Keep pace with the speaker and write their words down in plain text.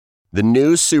The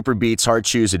new Super Beats Heart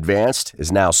Chews Advanced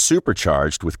is now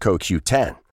supercharged with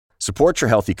CoQ10. Support your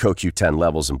healthy CoQ10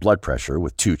 levels and blood pressure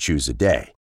with 2 chews a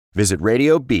day. Visit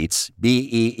RadioBeats,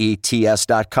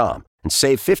 BEETS.com and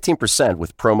save 15%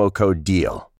 with promo code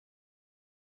DEAL.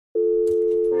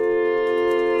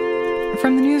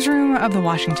 From the newsroom of The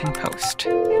Washington Post.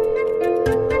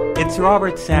 It's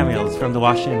Robert Samuels from The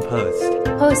Washington Post.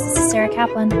 Post, this is Sarah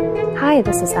Kaplan. Hi,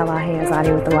 this is Elahe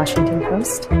Azadi with The Washington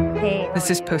Post. Hey. This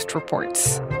is Post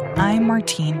Reports. I'm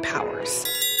Martine Powers.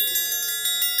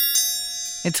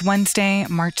 It's Wednesday,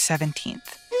 March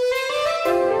 17th.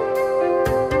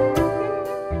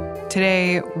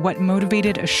 Today, what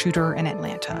motivated a shooter in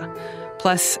Atlanta,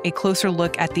 plus a closer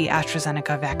look at the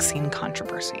AstraZeneca vaccine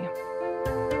controversy.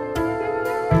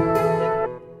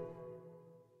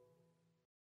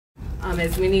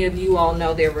 As many of you all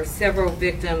know, there were several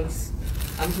victims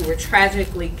who were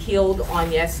tragically killed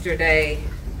on yesterday,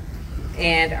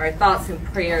 and our thoughts and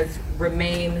prayers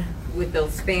remain with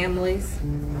those families.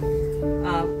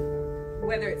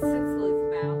 Whether it's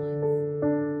senseless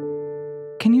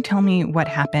violence. Can you tell me what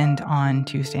happened on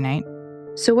Tuesday night?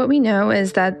 So what we know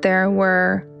is that there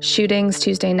were shootings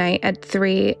Tuesday night at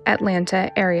 3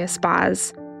 Atlanta area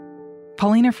spas.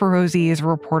 Paulina Ferozi is a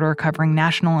reporter covering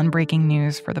national and breaking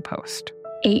news for The Post.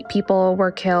 8 people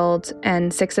were killed,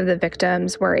 and 6 of the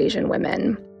victims were Asian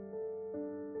women.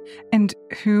 And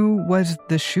who was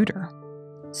the shooter?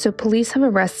 So police have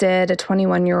arrested a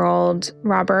 21-year-old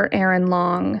Robert Aaron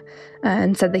Long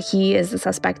and said that he is the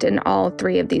suspect in all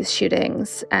 3 of these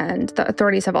shootings. And the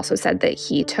authorities have also said that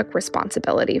he took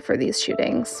responsibility for these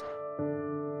shootings.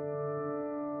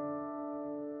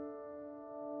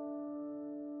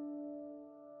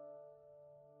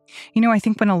 You know, I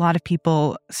think when a lot of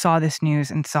people saw this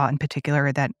news and saw in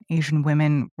particular that Asian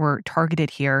women were targeted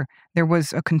here, there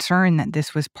was a concern that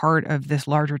this was part of this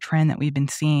larger trend that we've been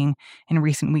seeing in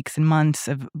recent weeks and months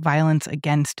of violence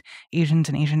against Asians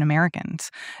and Asian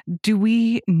Americans. Do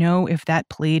we know if that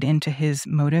played into his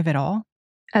motive at all?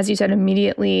 As you said,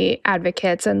 immediately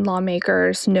advocates and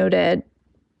lawmakers noted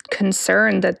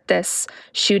concern that this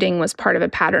shooting was part of a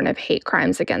pattern of hate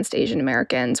crimes against Asian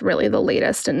Americans, really the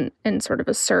latest in sort of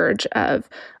a surge of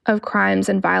crimes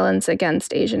and violence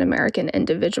against Asian American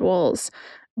individuals.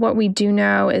 What we do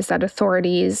know is that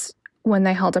authorities, when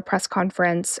they held a press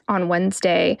conference on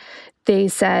Wednesday, they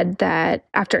said that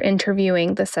after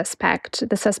interviewing the suspect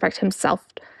himself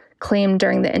claimed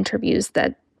during the interviews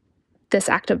that this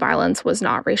act of violence was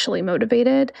not racially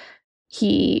motivated.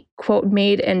 He, quote,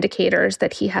 made indicators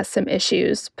that he has some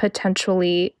issues,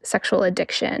 potentially sexual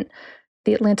addiction.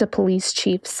 The Atlanta police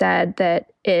chief said that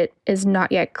it is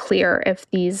not yet clear if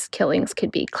these killings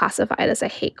could be classified as a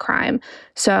hate crime.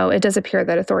 So it does appear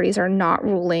that authorities are not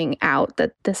ruling out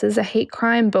that this is a hate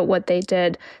crime, but what they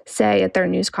did say at their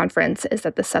news conference is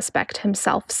that the suspect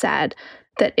himself said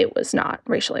that it was not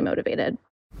racially motivated.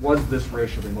 Was this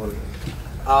racially motivated?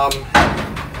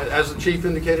 As the chief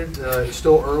indicated, it's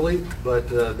still early, but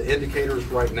the indicators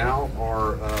right now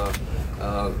are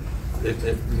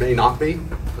it may not be.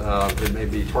 It may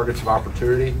be targets of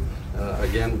opportunity.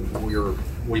 Again,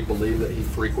 we believe that he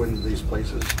frequented these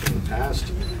places in the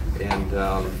past and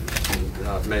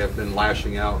may have been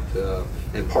lashing out,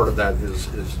 and part of that is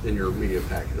in your media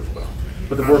packet as well.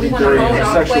 But the working theory is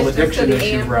a sexual addiction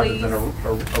issue rather than a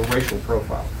racial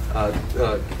profile.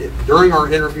 During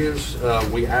our interviews,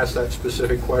 we asked that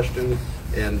specific question,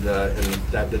 and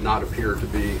that did not appear to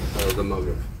be the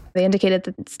motive. They indicated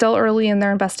that it's still early in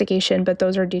their investigation, but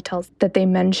those are details that they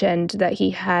mentioned, that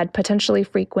he had potentially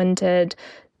frequented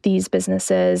these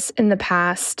businesses in the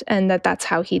past, and that's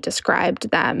how he described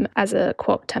them as a,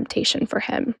 quote, temptation for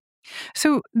him.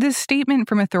 So this statement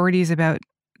from authorities about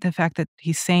the fact that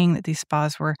he's saying that these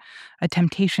spas were a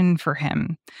temptation for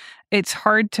him, it's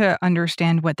hard to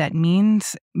understand what that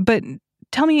means. But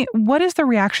tell me, what is the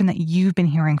reaction that you've been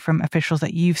hearing from officials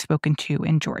that you've spoken to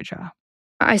in Georgia?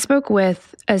 I spoke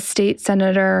with a state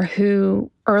senator who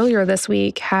earlier this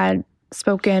week had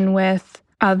spoken with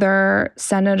other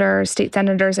state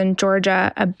senators in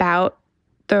Georgia about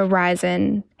the rise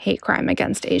in hate crime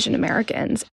against Asian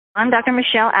Americans. I'm Dr.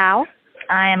 Michelle Au.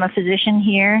 I am a physician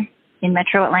here in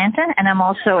Metro Atlanta, and I'm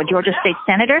also a Georgia State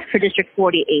Senator for District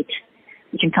 48,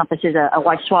 which encompasses a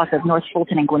wide swath of North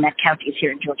Fulton and Gwinnett counties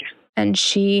here in Georgia. And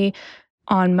she,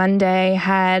 on Monday,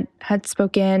 had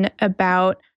spoken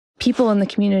about people in the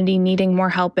community needing more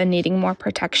help and needing more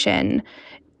protection,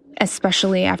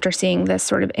 especially after seeing this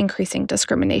sort of increasing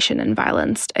discrimination and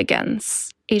violence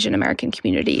against Asian American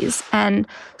communities. And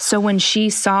so when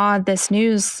she saw this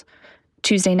news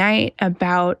Tuesday night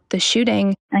about the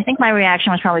shooting, I think my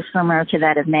reaction was probably similar to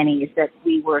that of many, is that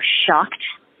we were shocked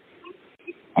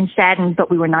and saddened, but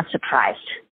we were not surprised.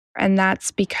 And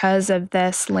that's because of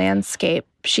this landscape,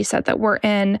 she said, that we're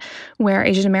in, where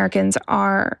Asian Americans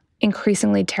are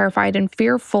increasingly terrified and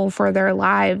fearful for their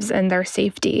lives and their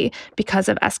safety because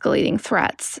of escalating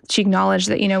threats. She acknowledged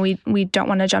that, we don't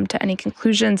want to jump to any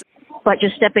conclusions. But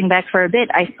just stepping back for a bit,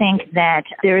 I think that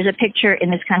there is a picture in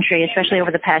this country, especially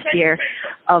over the past year,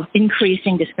 of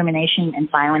increasing discrimination and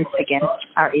violence against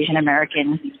our Asian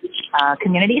American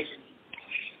communities.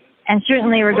 And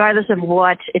certainly, regardless of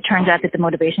what it turns out that the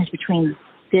motivations between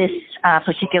this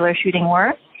particular shooting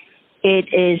were, it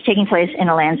is taking place in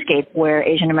a landscape where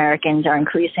Asian Americans are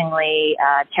increasingly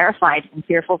terrified and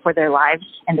fearful for their lives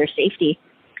and their safety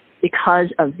because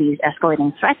of these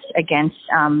escalating threats against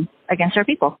our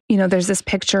people. There's this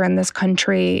picture in this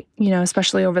country,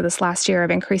 especially over this last year,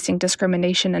 of increasing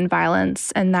discrimination and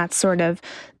violence. And that's sort of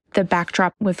the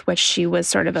backdrop with which she was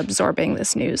sort of absorbing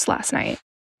this news last night.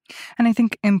 And I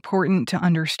think important to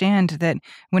understand that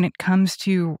when it comes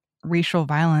to racial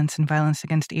violence and violence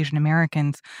against Asian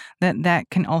Americans, that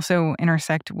can also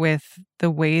intersect with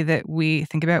the way that we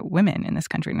think about women in this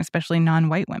country, and especially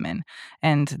non-white women.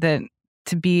 And that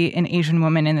to be an Asian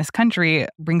woman in this country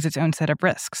brings its own set of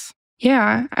risks.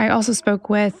 Yeah, I also spoke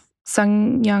with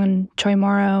Sung-Young Choi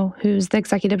Morrow, who's the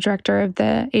executive director of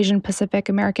the Asian Pacific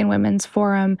American Women's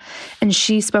Forum, and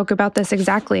she spoke about this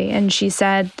exactly. And she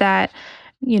said that,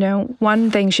 one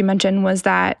thing she mentioned was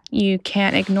that you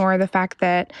can't ignore the fact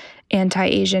that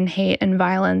anti-Asian hate and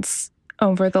violence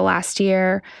over the last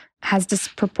year has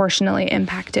disproportionately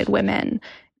impacted women.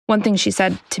 One thing she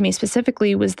said to me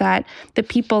specifically was that the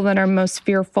people that are most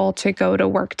fearful to go to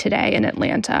work today in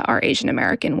Atlanta are Asian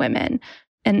American women.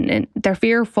 And they're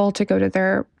fearful to go to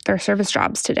their service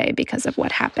jobs today because of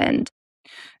what happened.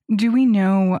 Do we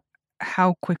know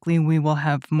how quickly we will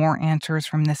have more answers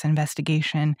from this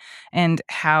investigation and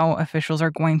how officials are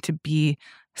going to be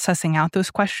sussing out those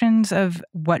questions of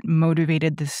what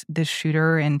motivated this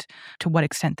shooter and to what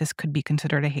extent this could be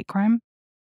considered a hate crime?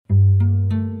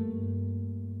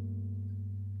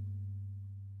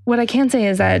 What I can say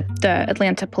is that the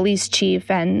Atlanta police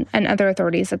chief and other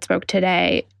authorities that spoke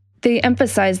today, they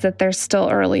emphasized that they're still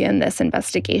early in this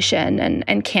investigation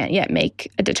and can't yet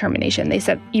make a determination. They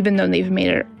said even though they've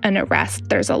made an arrest,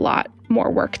 there's a lot more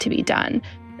work to be done.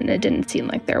 And it didn't seem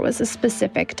like there was a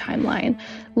specific timeline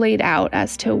laid out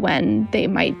as to when they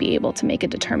might be able to make a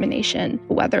determination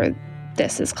whether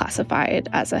this is classified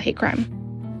as a hate crime.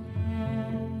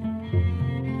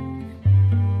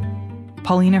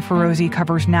 Paulina Ferozi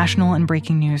covers national and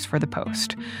breaking news for The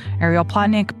Post. Ariel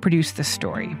Plotnick produced this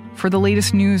story. For the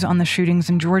latest news on the shootings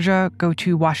in Georgia, go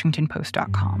to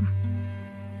WashingtonPost.com.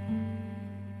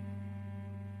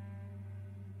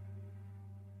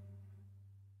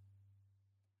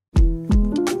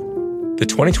 The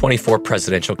 2024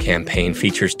 presidential campaign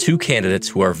features two candidates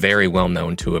who are very well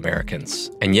known to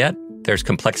Americans. And yet, there's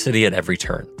complexity at every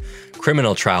turn.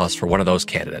 Criminal trials for one of those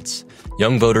candidates.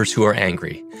 Young voters who are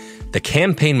angry. The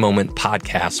Campaign Moment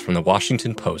podcast from the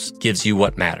Washington Post gives you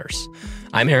what matters.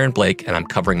 I'm Aaron Blake, and I'm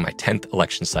covering my 10th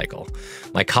election cycle.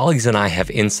 My colleagues and I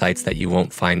have insights that you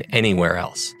won't find anywhere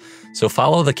else. So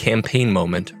follow The Campaign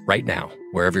Moment right now,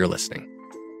 wherever you're listening.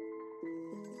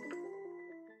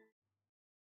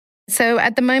 So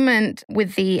at the moment,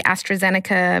 with the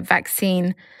AstraZeneca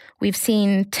vaccine, we've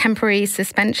seen temporary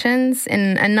suspensions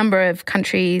in a number of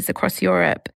countries across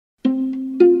Europe.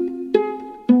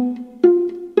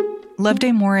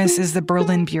 Loveday Morris is the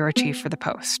Berlin bureau chief for The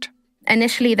Post.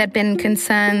 Initially, there'd been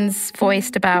concerns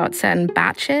voiced about certain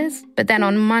batches, but then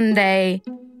on Monday...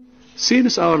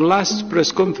 Since our last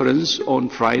press conference on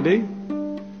Friday,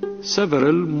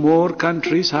 several more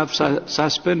countries have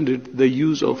suspended the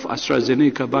use of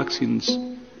AstraZeneca vaccines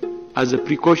as a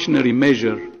precautionary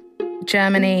measure.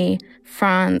 Germany,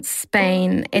 France,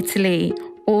 Spain, Italy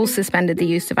all suspended the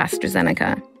use of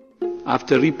AstraZeneca.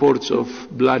 After reports of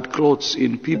blood clots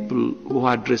in people who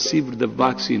had received the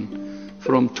vaccine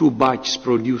from 2 batches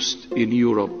produced in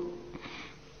Europe.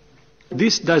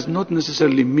 This does not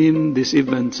necessarily mean these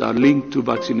events are linked to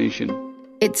vaccination.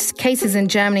 It's cases in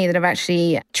Germany that have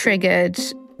actually triggered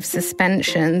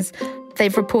suspensions.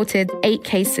 They've reported 8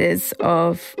 cases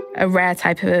of a rare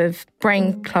type of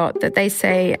brain clot that they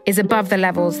say is above the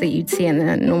levels that you'd see in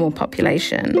the normal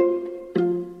population.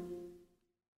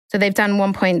 So they've done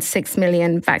 1.6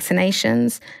 million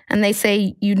vaccinations, and they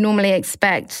say you'd normally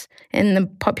expect in the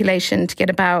population to get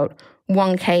about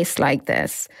 1 case like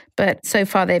this. But so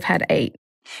far they've had 8.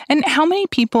 And how many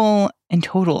people in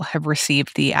total have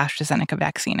received the AstraZeneca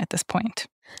vaccine at this point?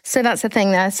 So that's the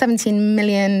thing. There are 17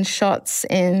 million shots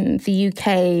in the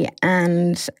UK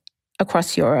and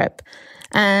across Europe.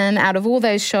 And out of all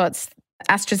those shots,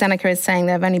 AstraZeneca is saying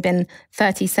there have only been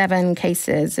 37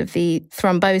 cases of the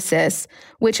thrombosis,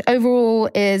 which overall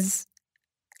is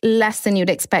less than you'd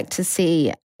expect to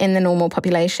see in the normal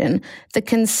population. The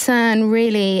concern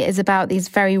really is about these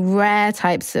very rare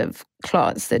types of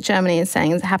clots that Germany is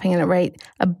saying is happening at a rate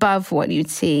above what you'd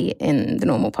see in the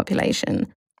normal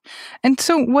population. And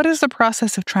so what is the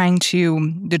process of trying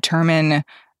to determine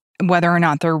whether or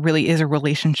not there really is a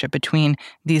relationship between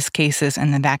these cases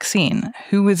and the vaccine?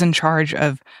 Who is in charge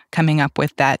of coming up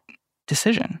with that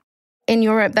decision? In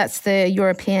Europe, that's the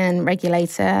European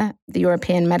regulator, the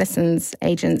European Medicines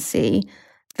Agency.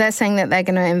 They're saying that they're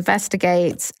going to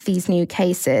investigate these new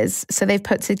cases. So they've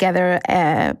put together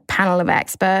a panel of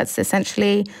experts,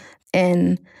 essentially,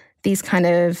 in these kind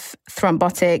of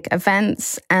thrombotic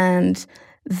events. And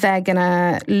they're going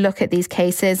to look at these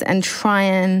cases and try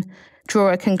and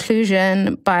draw a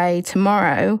conclusion by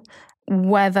tomorrow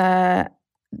whether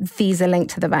these are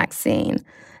linked to the vaccine.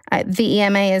 The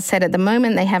EMA has said at the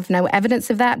moment they have no evidence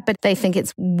of that, but they think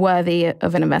it's worthy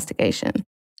of an investigation.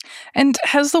 And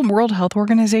has the World Health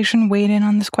Organization weighed in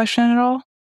on this question at all?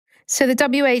 So the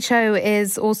WHO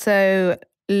is also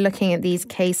looking at these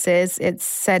cases. It's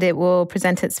said it will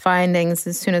present its findings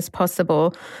as soon as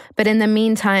possible. But in the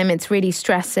meantime, it's really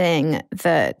stressing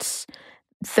that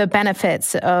the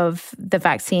benefits of the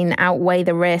vaccine outweigh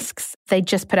the risks. They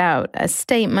just put out a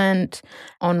statement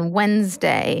on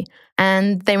Wednesday,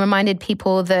 and they reminded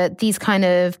people that these kind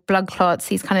of blood clots,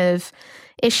 these kind of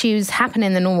issues happen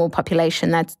in the normal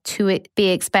population. That's to be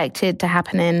expected to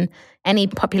happen in any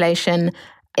population.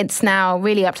 It's now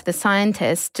really up to the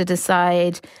scientists to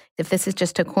decide if this is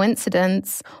just a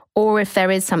coincidence or if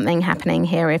there is something happening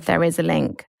here, if there is a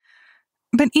link.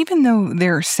 But even though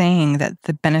they're saying that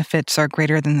the benefits are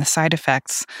greater than the side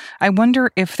effects, I wonder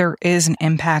if there is an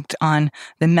impact on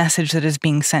the message that is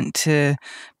being sent to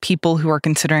people who are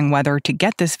considering whether to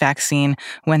get this vaccine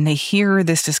when they hear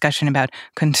this discussion about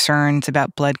concerns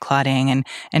about blood clotting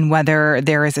and whether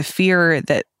there is a fear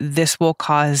that this will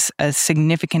cause a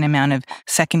significant amount of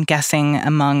second guessing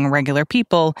among regular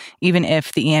people, even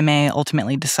if the EMA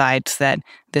ultimately decides that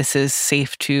this is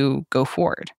safe to go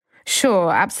forward.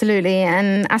 Sure, absolutely.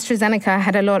 And AstraZeneca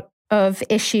had a lot of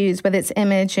issues with its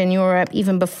image in Europe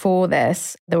even before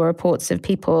this. There were reports of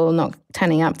people not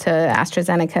turning up to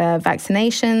AstraZeneca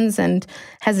vaccinations and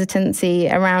hesitancy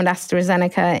around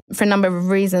AstraZeneca for a number of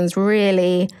reasons,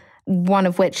 really, one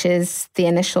of which is the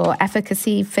initial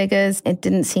efficacy figures. It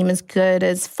didn't seem as good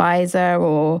as Pfizer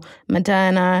or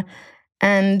Moderna.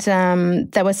 And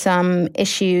there were some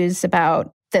issues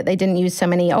about that they didn't use so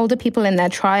many older people in their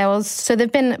trials. So there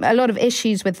have been a lot of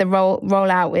issues with the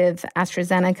rollout with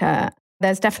AstraZeneca.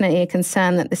 There's definitely a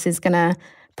concern that this is going to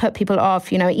put people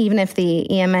off, even if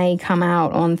the EMA come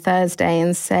out on Thursday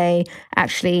and say,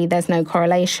 actually, there's no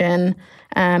correlation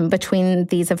between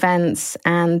these events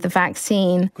and the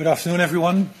vaccine. Good afternoon,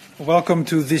 everyone. Welcome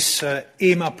to this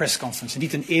EMA press conference.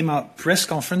 Indeed, an EMA press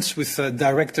conference with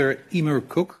Director Emer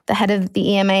Cook. The head of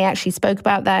the EMA actually spoke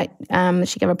about that.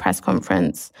 She gave a press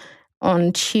conference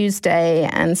on Tuesday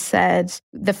and said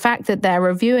the fact that they're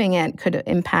reviewing it could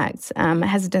impact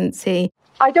hesitancy.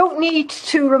 I don't need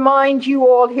to remind you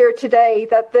all here today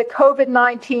that the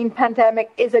COVID-19 pandemic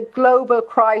is a global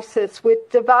crisis with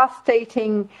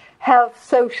devastating health,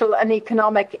 social and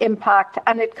economic impact,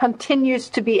 and it continues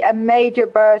to be a major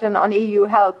burden on EU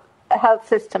health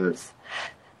systems.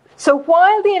 So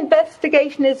while the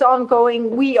investigation is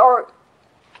ongoing, we are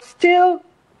still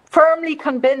firmly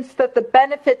convinced that the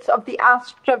benefits of the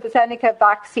AstraZeneca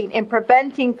vaccine in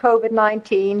preventing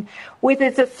COVID-19 with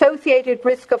its associated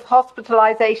risk of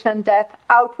hospitalization and death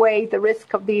outweigh the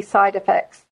risk of these side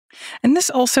effects. And this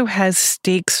also has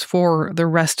stakes for the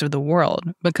rest of the world,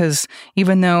 because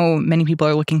even though many people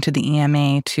are looking to the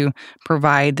EMA to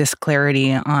provide this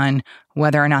clarity on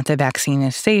whether or not the vaccine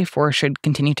is safe or should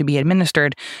continue to be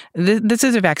administered, this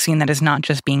is a vaccine that is not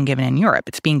just being given in Europe.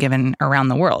 It's being given around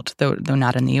the world, though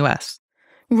not in the U.S.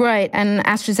 Right. And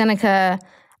AstraZeneca,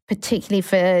 particularly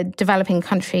for developing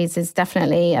countries, is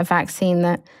definitely a vaccine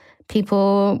that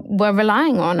people were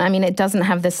relying on. I mean, it doesn't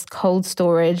have this cold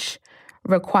storage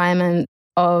requirement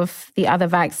of the other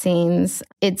vaccines.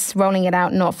 It's rolling it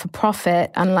out not for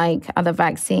profit, unlike other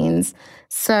vaccines.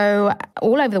 So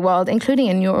all over the world, including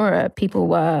in Europe, people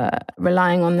were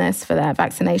relying on this for their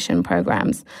vaccination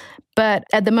programs. But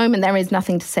at the moment, there is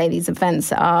nothing to say these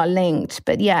events are linked.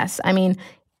 But yes, I mean,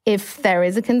 if there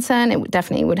is a concern, it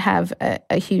definitely would have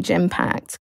a huge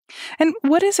impact. And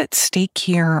what is at stake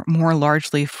here more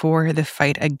largely for the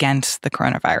fight against the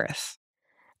coronavirus?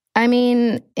 I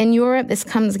mean, in Europe, this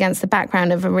comes against the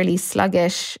background of a really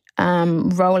sluggish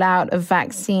rollout of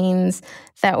vaccines.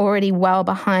 They're already well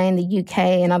behind the UK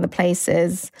and other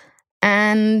places.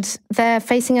 And they're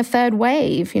facing a third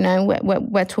wave. You know,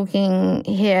 we're talking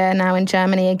here now in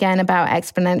Germany again about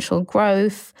exponential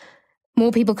growth.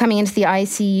 More people coming into the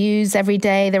ICUs every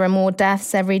day. There are more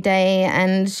deaths every day.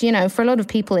 And, you know, for a lot of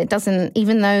people, it doesn't,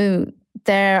 even though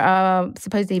there are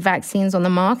supposedly vaccines on the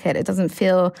market, it doesn't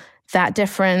feel that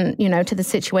different, you know, to the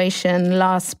situation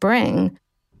last spring.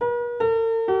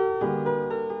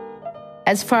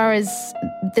 As far as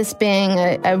this being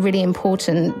a really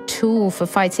important tool for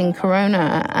fighting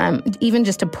corona, even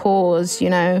just a pause, you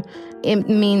know, it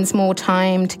means more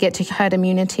time to get to herd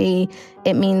immunity.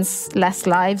 It means less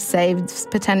lives saved,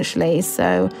 potentially.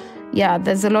 So, yeah,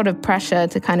 there's a lot of pressure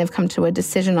to kind of come to a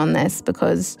decision on this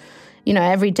because, you know,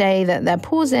 every day that they're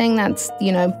pausing, that's,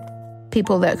 you know,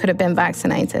 people that could have been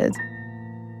vaccinated.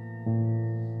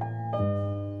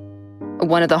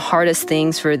 One of the hardest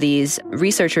things for these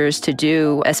researchers to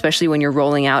do, especially when you're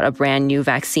rolling out a brand new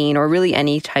vaccine or really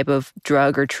any type of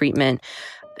drug or treatment,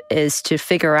 is to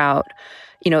figure out,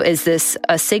 you know, is this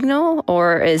a signal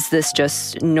or is this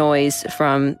just noise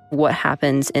from what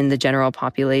happens in the general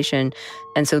population?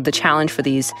 And so the challenge for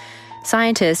these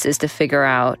scientists is to figure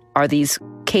out, are these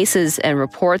cases and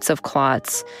reports of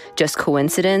clots just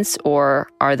coincidence, or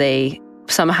are they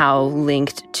somehow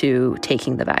linked to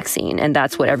taking the vaccine? And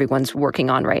that's what everyone's working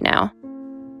on right now.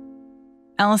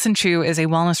 Allison Chu is a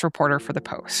wellness reporter for The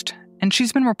Post, and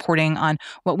she's been reporting on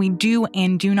what we do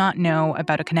and do not know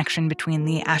about a connection between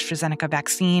the AstraZeneca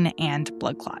vaccine and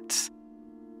blood clots.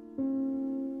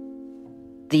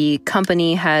 The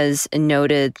company has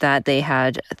noted that they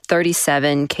had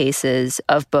 37 cases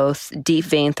of both deep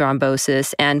vein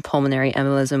thrombosis and pulmonary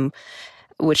embolism,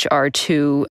 which are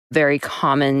two very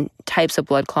common types of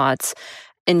blood clots.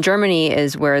 In Germany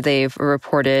is where they've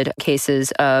reported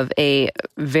cases of a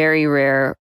very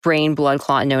rare brain blood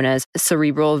clot known as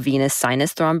cerebral venous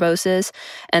sinus thrombosis.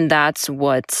 And that's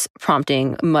what's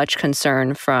prompting much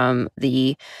concern from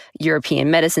the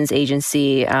European Medicines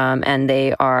Agency. And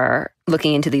they are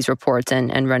looking into these reports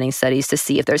and running studies to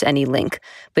see if there's any link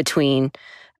between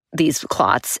these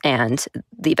clots and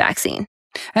the vaccine.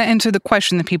 And so the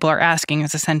question that people are asking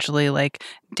is essentially like,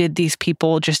 did these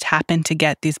people just happen to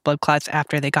get these blood clots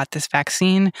after they got this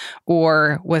vaccine?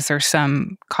 Or was there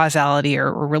some causality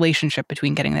or relationship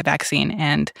between getting the vaccine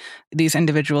and these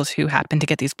individuals who happened to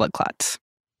get these blood clots?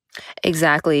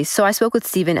 Exactly. So I spoke with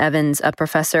Stephen Evans, a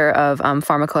professor of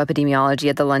pharmacoepidemiology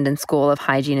at the London School of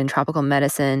Hygiene and Tropical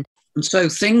Medicine. And so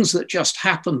things that just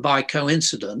happen by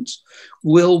coincidence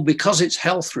will, because it's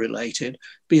health related,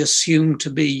 be assumed to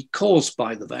be caused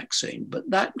by the vaccine. But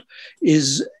that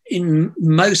is, in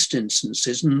most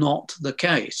instances, not the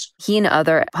case. He and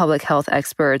other public health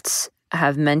experts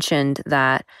have mentioned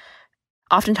that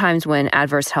oftentimes when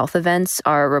adverse health events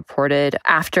are reported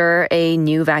after a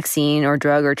new vaccine or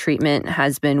drug or treatment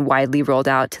has been widely rolled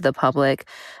out to the public,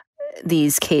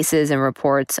 these cases and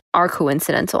reports are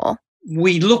coincidental.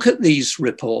 We look at these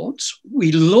reports,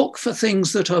 we look for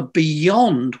things that are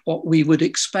beyond what we would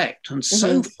expect. And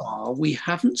so far, we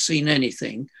haven't seen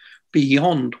anything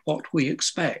beyond what we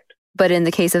expect. But in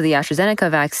the case of the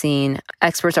AstraZeneca vaccine,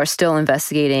 experts are still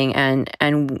investigating and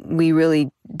we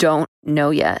really don't know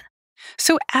yet.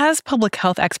 So as public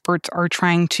health experts are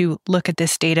trying to look at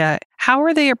this data, how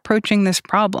are they approaching this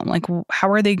problem? Like,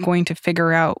 how are they going to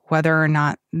figure out whether or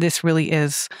not this really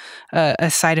is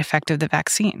a side effect of the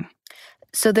vaccine?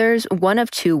 So there's one of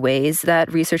two ways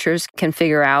that researchers can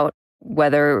figure out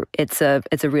whether it's a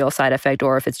real side effect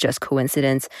or if it's just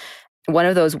coincidence. One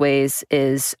of those ways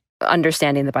is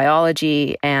understanding the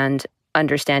biology and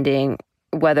understanding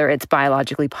whether it's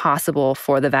biologically possible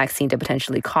for the vaccine to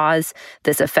potentially cause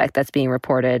this effect that's being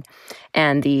reported.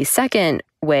 And the second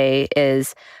way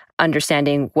is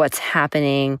understanding what's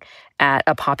happening at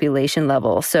a population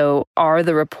level. So are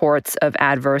the reports of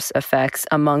adverse effects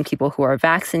among people who are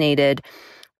vaccinated,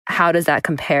 how does that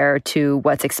compare to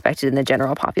what's expected in the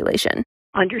general population?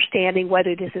 Understanding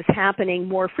whether this is happening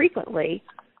more frequently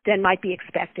than might be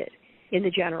expected in the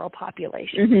general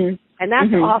population. And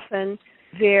that's often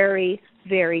very,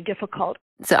 very difficult.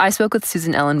 So I spoke with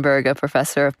Susan Ellenberg, a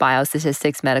professor of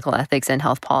biostatistics, medical ethics, and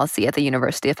health policy at the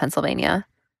University of Pennsylvania.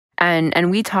 And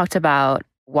we talked about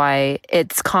why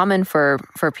it's common for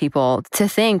people to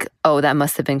think, oh, that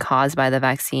must have been caused by the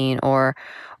vaccine, or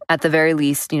at the very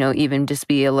least, even just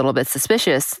be a little bit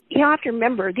suspicious. You have to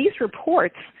remember, these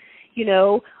reports,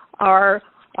 are,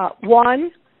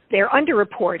 one, they're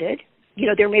underreported.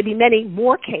 There may be many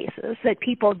more cases that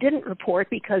people didn't report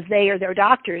because they or their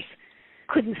doctors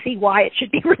couldn't see why it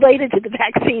should be related to the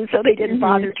vaccine, so they didn't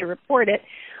bother to report it.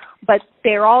 but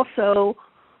they're also,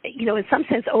 in some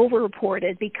sense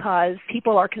overreported because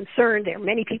people are concerned. There are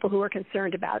many people who are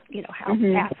concerned about, how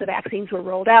fast the vaccines were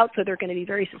rolled out, so they're going to be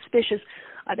very suspicious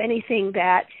of anything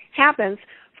that happens.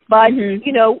 But,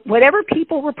 whatever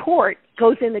people report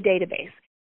goes in the database.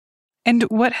 And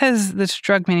what has this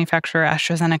drug manufacturer,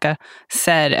 AstraZeneca,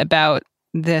 said about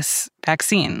this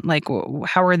vaccine? Like,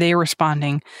 how are they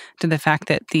responding to the fact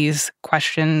that these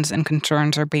questions and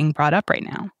concerns are being brought up right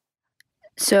now?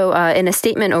 So in a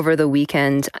statement over the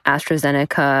weekend,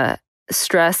 AstraZeneca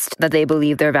stressed that they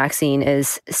believe their vaccine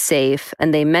is safe.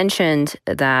 And they mentioned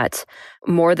that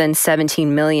more than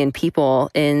 17 million people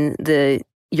in the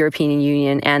European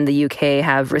Union and the UK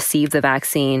have received the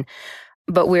vaccine.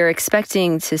 But we're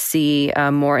expecting to see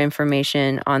more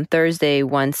information on Thursday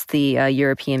once the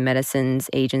European Medicines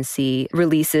Agency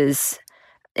releases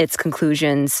its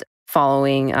conclusions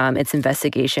following its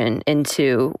investigation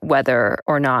into whether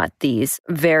or not these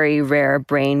very rare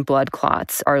brain blood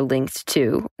clots are linked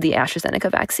to the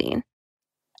AstraZeneca vaccine.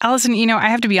 Allison, I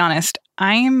have to be honest,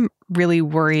 I am really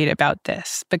worried about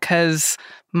this because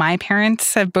my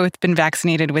parents have both been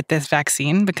vaccinated with this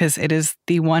vaccine because it is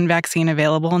the one vaccine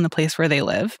available in the place where they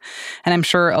live. And I'm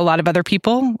sure a lot of other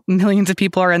people, millions of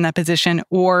people, are in that position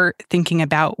or thinking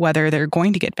about whether they're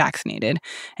going to get vaccinated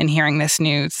and hearing this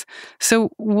news. So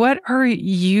what are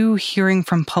you hearing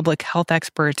from public health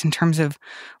experts in terms of,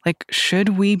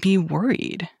 should we be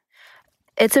worried?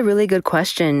 It's a really good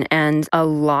question, and a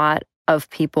lot of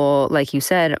people, like you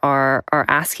said, are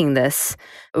asking this.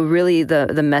 Really,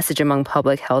 the message among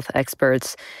public health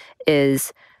experts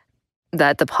is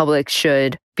that the public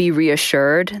should be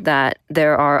reassured that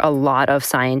there are a lot of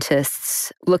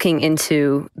scientists looking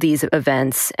into these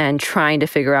events and trying to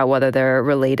figure out whether they're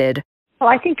related. Well,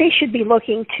 I think they should be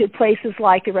looking to places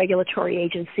like the regulatory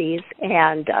agencies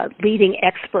and leading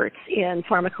experts in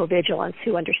pharmacovigilance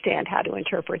who understand how to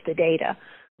interpret the data.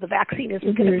 The vaccine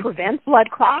isn't going to prevent blood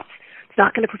clots. It's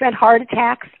not going to prevent heart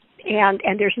attacks, and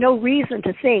there's no reason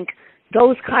to think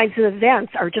those kinds of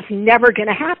events are just never going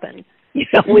to happen.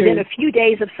 Within a few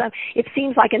days of some, it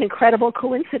seems like an incredible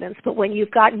coincidence, but when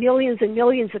you've got millions and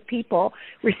millions of people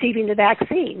receiving the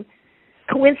vaccine,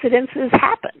 coincidences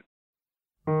happen.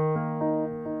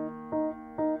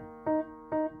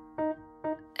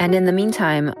 And in the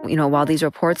meantime, while these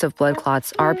reports of blood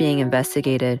clots are being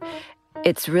investigated,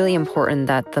 it's really important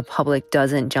that the public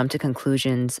doesn't jump to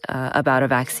conclusions about a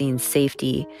vaccine's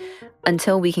safety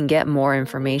until we can get more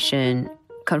information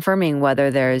confirming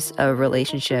whether there's a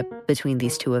relationship between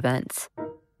these two events.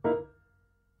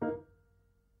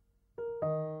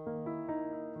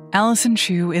 Allison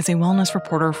Chu is a wellness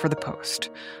reporter for The Post.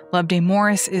 Loveday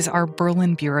Morris is our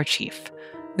Berlin bureau chief.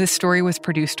 This story was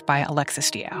produced by Alexis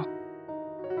Diao.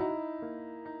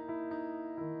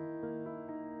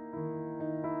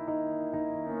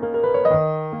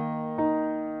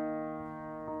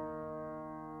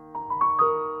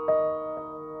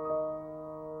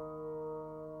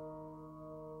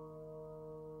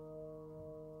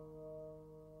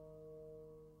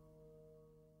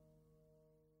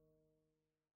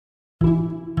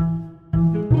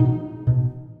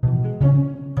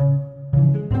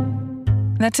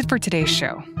 That's it for today's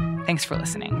show. Thanks for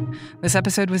listening. This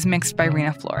episode was mixed by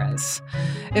Rena Flores.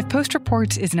 If Post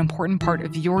Reports is an important part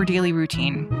of your daily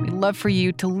routine, we'd love for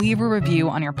you to leave a review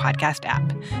on your podcast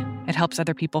app. It helps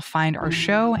other people find our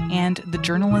show and the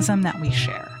journalism that we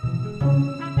share.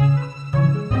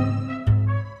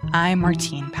 I'm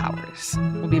Martine Powers.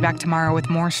 We'll be back tomorrow with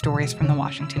more stories from the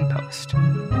Washington Post.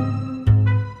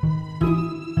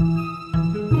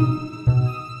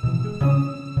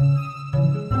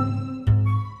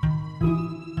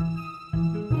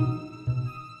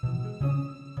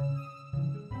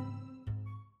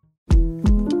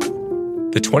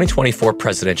 The 2024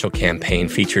 presidential campaign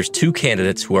features two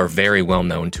candidates who are very well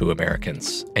known to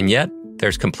Americans. And yet,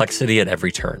 there's complexity at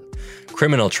every turn.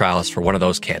 Criminal trials for one of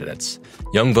those candidates.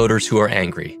 Young voters who are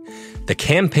angry. The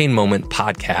Campaign Moment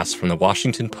podcast from the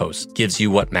Washington Post gives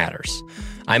you what matters.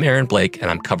 I'm Aaron Blake, and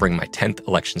I'm covering my 10th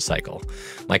election cycle.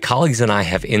 My colleagues and I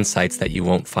have insights that you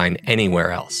won't find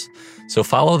anywhere else. So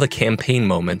follow The Campaign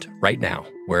Moment right now,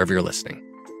 wherever you're listening.